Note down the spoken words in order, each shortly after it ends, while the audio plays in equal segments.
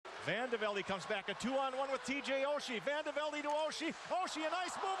Velde comes back, a 2-on-1 with TJ Oshie. Velde to Oshie. Oshie, a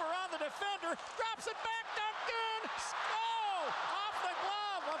nice move around the defender. Drops it back, Duncan! Oh! Off the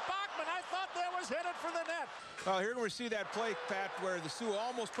glove of Bachman. I thought that was headed for the net. Well, here we see that play, Pat, where the Sioux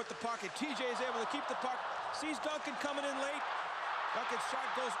almost put the puck, and TJ is able to keep the puck. Sees Duncan coming in late. Duncan's shot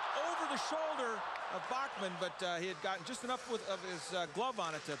goes over the shoulder of Bachman, but he had gotten just enough of his glove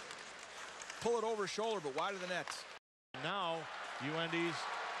on it to pull it over his shoulder, but wide of the net. Now, UND's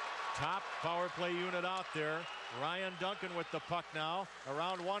top power play unit out there. Ryan Duncan with the puck now.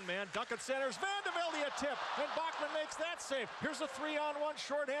 Around one man. Duncan centers. Velde a tip. And Bachman makes that save. Here's a 3-on-1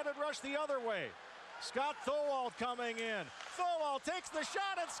 short-handed rush the other way. Scott Thauwald coming in. Thauwald takes the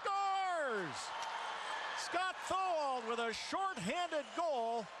shot and scores! Scott Thauwald with a short-handed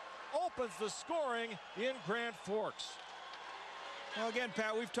goal opens the scoring in Grand Forks. Well, again,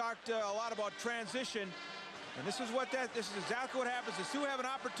 Pat, we've talked a lot about transition. And this is exactly what happens. The Sioux have an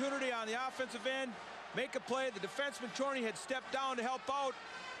opportunity on the offensive end, make a play. The defenseman, Chorney, had stepped down to help out.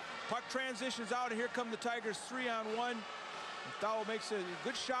 Puck transitions out, and here come the Tigers 3-on-1. Thauwald makes a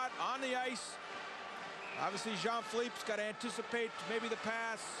good shot on the ice. Obviously, Jean-Philippe's got to anticipate maybe the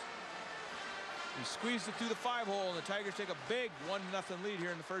pass. He squeezed it through the 5-hole, and the Tigers take a big 1-0 lead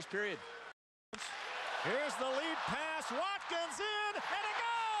here in the first period. Here's the lead pass. Watkins in, and a goal!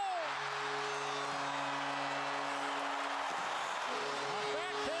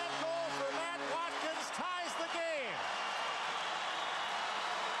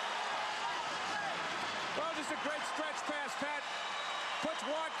 A great stretch pass, Pat. Puts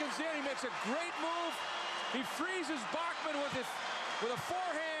Watkins in. He makes a great move. He freezes Bachman with a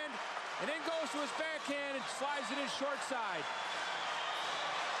forehand, and then goes to his backhand and slides it in short side.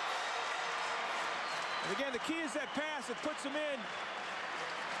 And again, the key is that pass that puts him in.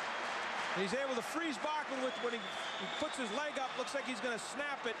 And he's able to freeze Bachman with when he puts his leg up. Looks like he's going to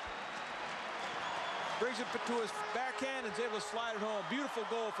snap it. Brings it to his backhand and is able to slide it home. Beautiful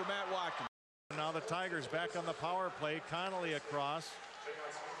goal for Matt Watkins. Now the Tigers back on the power play. Connolly across.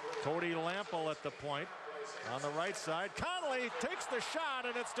 Cody Lampel at the point. On the right side. Connolly takes the shot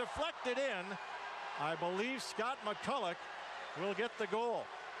and it's deflected in. I believe Scott McCulloch will get the goal.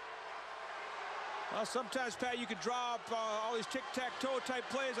 Well, sometimes, Pat, you can draw up all these tic-tac-toe type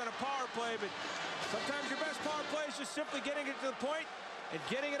plays on a power play, but sometimes your best power play is just simply getting it to the point and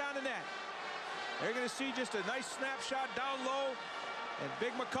getting it on the net. They're going to see just a nice snapshot down low. And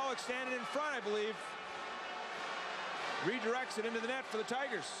big McCulloch standing in front, I believe, redirects it into the net for the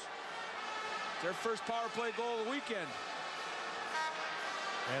Tigers. It's their first power play goal of the weekend.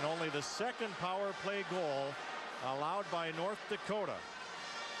 And only the second power play goal allowed by North Dakota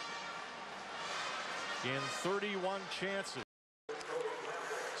in 31 chances.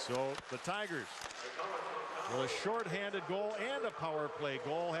 So the Tigers, with a shorthanded goal and a power play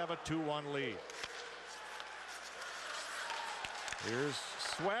goal, have a 2-1 lead. Here's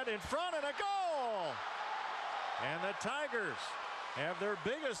Sweatt in front and a goal! And the Tigers have their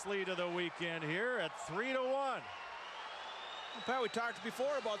biggest lead of the weekend here at 3-1. Well, Pat, we talked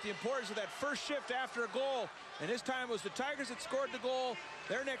before about the importance of that first shift after a goal. And this time it was the Tigers that scored the goal.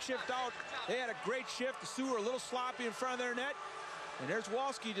 Their next shift out, they had a great shift. The Sioux were a little sloppy in front of their net. And there's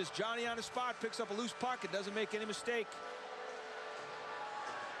Walsky, just Johnny on the spot, picks up a loose puck and doesn't make any mistake.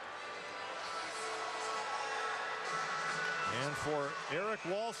 And for Eric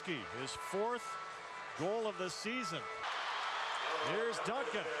Walsky, his 4th goal of the season. Here's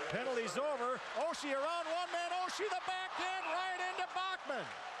Duncan. Penalty's over. Oshie around one man. Oshie the backhand right into Bachman.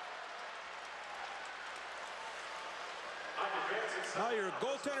 Now your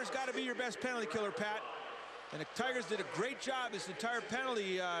goaltender's got to be your best penalty killer, Pat. And the Tigers did a great job this entire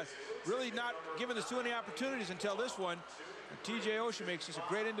penalty, really not giving the Sioux any opportunities until this one. And TJ Oshie makes just a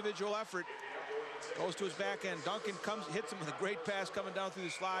great individual effort. Goes to his backhand. Duncan hits him with a great pass coming down through the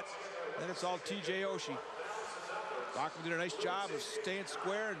slot. Then it's all TJ Oshie. Bachman did a nice job of staying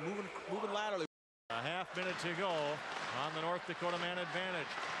square and moving laterally. A half minute to go on the North Dakota man advantage.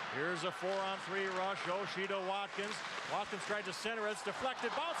 Here's a 4-on-3 rush. Oshie to Watkins. Watkins tried to center it. It's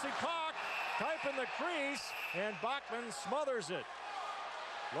deflected. Bouncing puck. Type in the crease. And Bachman smothers it.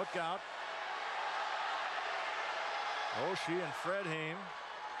 Look out. Oshie and Fred Haim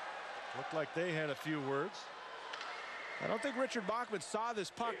looked like they had a few words. I don't think Richard Bachman saw this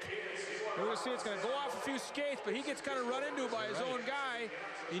puck. We're going to see it's going to go off a few skates, but he gets kind of run into by his own guy.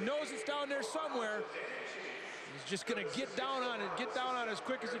 He knows it's down there somewhere. He's just going to get down on it as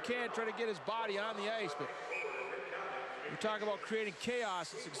quick as he can, try to get his body on the ice. But we talk about creating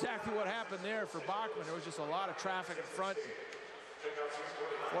chaos. It's exactly what happened there for Bachman. There was just a lot of traffic in front.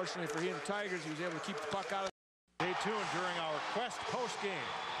 Fortunately for he and the Tigers, he was able to keep the puck out of. Stay tuned during our Quest post game.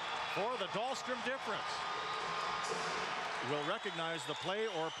 for the Dahlstrom difference. We'll recognize the play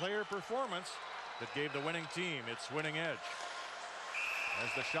or player performance that gave the winning team its winning edge. As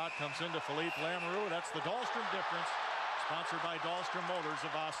the shot comes into Philippe Lamoureux, that's the Dahlstrom difference, sponsored by Dahlstrom Motors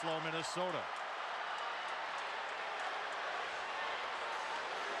of Oslo, Minnesota.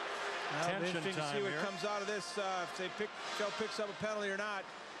 Well, it'll be interesting to see what here. comes out of this, if Phil picks up a penalty or not.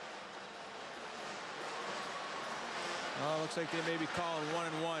 Oh, looks like they may be calling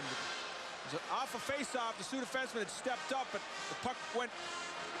 1-1. Off a face-off, the Sioux defenseman had stepped up, but the puck went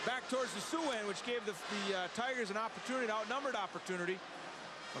back towards the Sioux end, which gave the Tigers an opportunity, an outnumbered opportunity.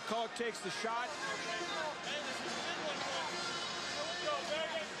 McCulloch takes the shot.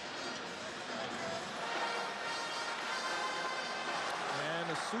 And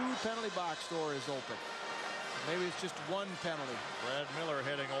the Sioux penalty box door is open. Maybe it's just one penalty. Brad Miller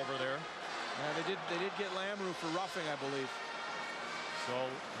heading over there. Yeah, they did get Lamoureux for roughing, I believe. So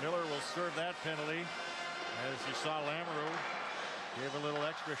Miller will serve that penalty. As you saw, Lamoureux gave a little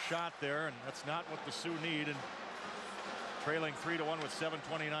extra shot there, and that's not what the Sioux need. And trailing 3-1 with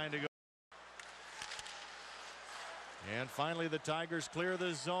 7:29 to go. And finally, the Tigers clear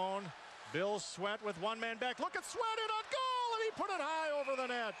the zone. Bill Sweatt with one man back. Look at Sweatt in on goal, and he put it high over the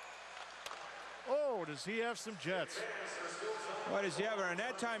net. Oh, does he have some jets? What does he have? And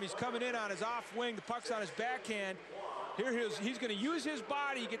that time he's coming in on his off wing. The puck's on his backhand. Here he's going to use his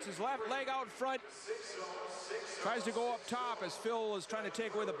body. He gets his left leg out in front. Tries to go up top as Phil is trying to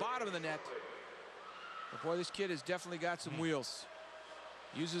take away the bottom of the net. But boy, this kid has definitely got some wheels.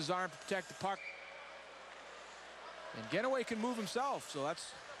 Uses his arm to protect the puck. And Genoway can move himself, so that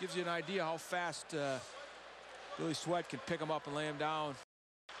gives you an idea how fast Billy Sweatt can pick him up and lay him down.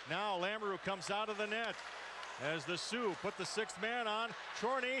 Now Lamoureux comes out of the net as the Sioux put the sixth man on.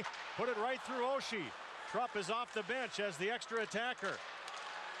 Chorney put it right through Oshie. Trupp is off the bench as the extra attacker.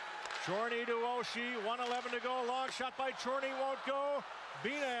 Chorney to Oshie, 1:11 to go. Long shot by Chorney, won't go.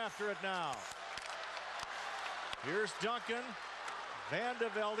 Bina after it now. Here's Duncan. Van de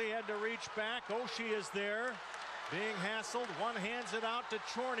Velde had to reach back. Oshie is there, being hassled. One hands it out to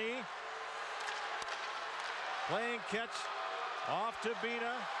Chorney. Playing catch off to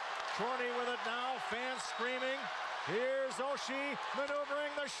Bina. Chorney with it now. Fans screaming. Here's Oshie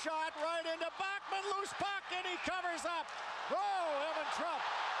maneuvering the shot right into Bachman. Loose puck, and he covers up. Oh, Evan Trupp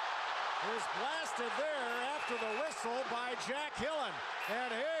is blasted there after the whistle by Jack Hillen.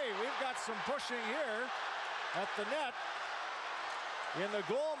 And hey, we've got some pushing here at the net in the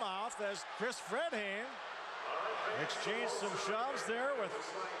goal mouth as Chris Fredheim exchanged some shoves there with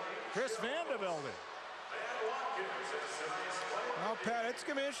Chris Van de Velde. Well, Pat, it's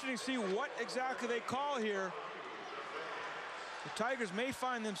going to be interesting to see what exactly they call here. The Tigers may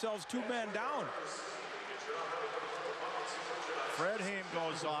find themselves two men down. Fredheim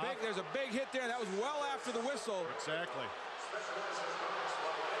goes off. There's a big hit there. That was well after the whistle. Exactly.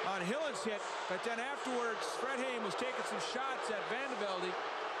 On Hillen's hit, but then afterwards, Fredheim was taking some shots at Van de Velde.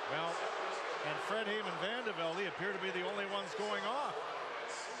 Well, and Fredheim and Van de Velde appear to be the only ones going off.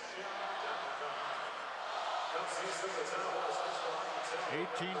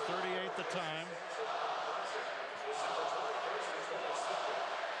 18:38 the time.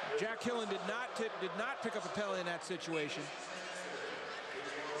 Jack Hillen did not pick up a penalty in that situation.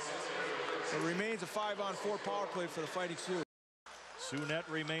 It remains a 5-on-4 power play for the Fighting Sioux. Sioux net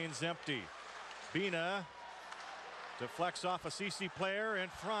remains empty. Bina deflects off a CC player in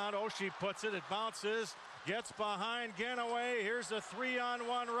front. Oshie puts it. It bounces. Gets behind Genoway. Here's a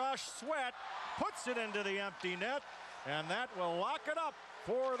 3-on-1 rush. Sweatt puts it into the empty net. And that will lock it up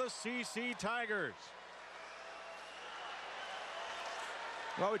for the CC Tigers.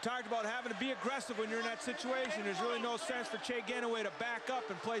 Well, we talked about having to be aggressive when you're in that situation. There's really no sense for Che Genoway to back up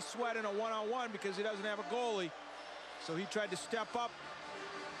and play Sweatt in a one-on-one because he doesn't have a goalie. So he tried to step up.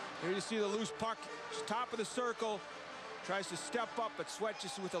 Here you see the loose puck, just top of the circle. Tries to step up, but Sweatt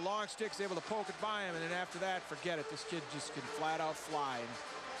just with the long stick is able to poke it by him. And then after that, forget it. This kid just can flat out fly. And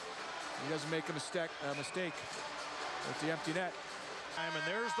he doesn't make a mistake with the empty net. And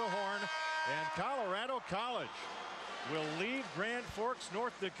there's the horn. And Colorado College will leave Grand Forks,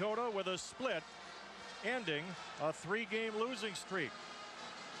 North Dakota with a split, ending a 3-game losing streak.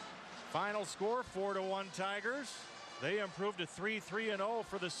 Final score 4-1 Tigers. They improved to 3-3-0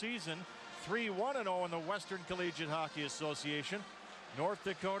 for the season, 3-1-0 in the Western Collegiate Hockey Association. North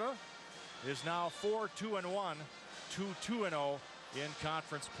Dakota is now 4-2-1, 2-2-0 in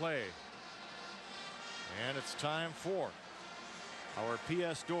conference play. And it's time for our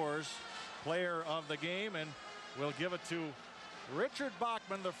PS Doors player of the game, and we'll give it to Richard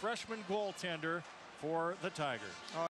Bachman, the freshman goaltender for the Tigers.